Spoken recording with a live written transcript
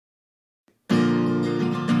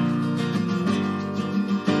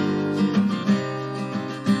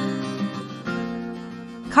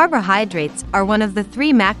Carbohydrates are one of the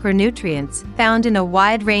 3 macronutrients found in a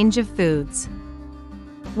wide range of foods.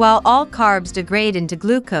 While all carbs degrade into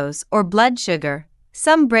glucose or blood sugar,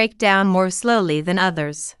 some break down more slowly than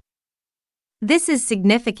others. This is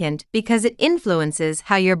significant because it influences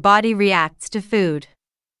how your body reacts to food.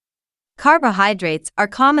 Carbohydrates are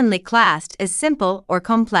commonly classed as simple or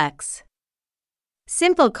complex.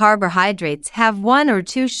 Simple carbohydrates have 1 or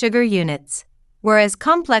 2 sugar units, whereas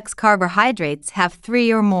complex carbohydrates have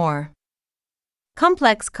 3 or more.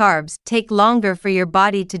 Complex carbs take longer for your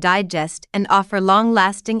body to digest and offer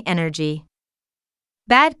long-lasting energy.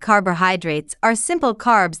 Bad carbohydrates are simple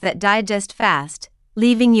carbs that digest fast,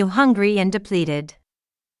 leaving you hungry and depleted.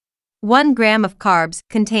 1 gram of carbs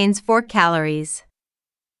contains 4 calories.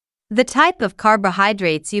 The type of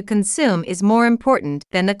carbohydrates you consume is more important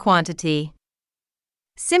than the quantity.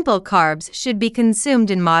 Simple carbs should be consumed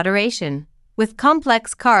in moderation, with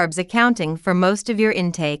complex carbs accounting for most of your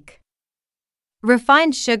intake.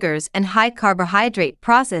 Refined sugars and high-carbohydrate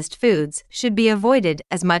processed foods should be avoided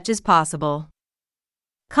as much as possible.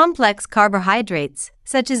 Complex carbohydrates,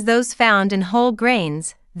 such as those found in whole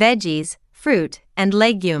grains, veggies, fruit, and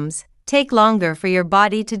legumes, take longer for your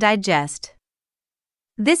body to digest.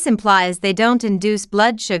 This implies they don't induce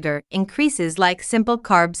blood sugar increases like simple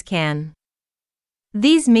carbs can.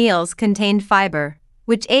 These meals contain fiber,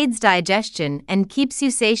 which aids digestion and keeps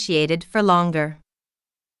you satiated for longer.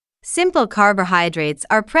 Simple carbohydrates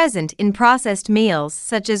are present in processed meals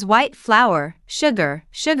such as white flour, sugar,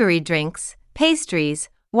 sugary drinks, pastries,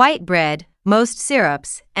 white bread, most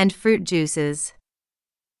syrups, and fruit juices.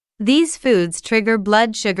 These foods trigger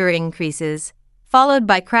blood sugar increases, followed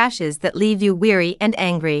by crashes that leave you weary and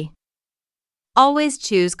angry. Always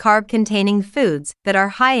choose carb-containing foods that are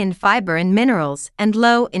high in fiber and minerals and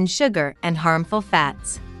low in sugar and harmful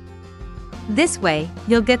fats. This way,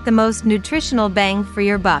 you'll get the most nutritional bang for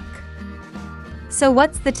your buck. So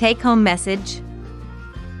what's the take-home message?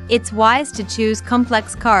 It's wise to choose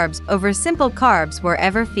complex carbs over simple carbs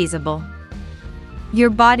wherever feasible. Your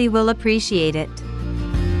body will appreciate it.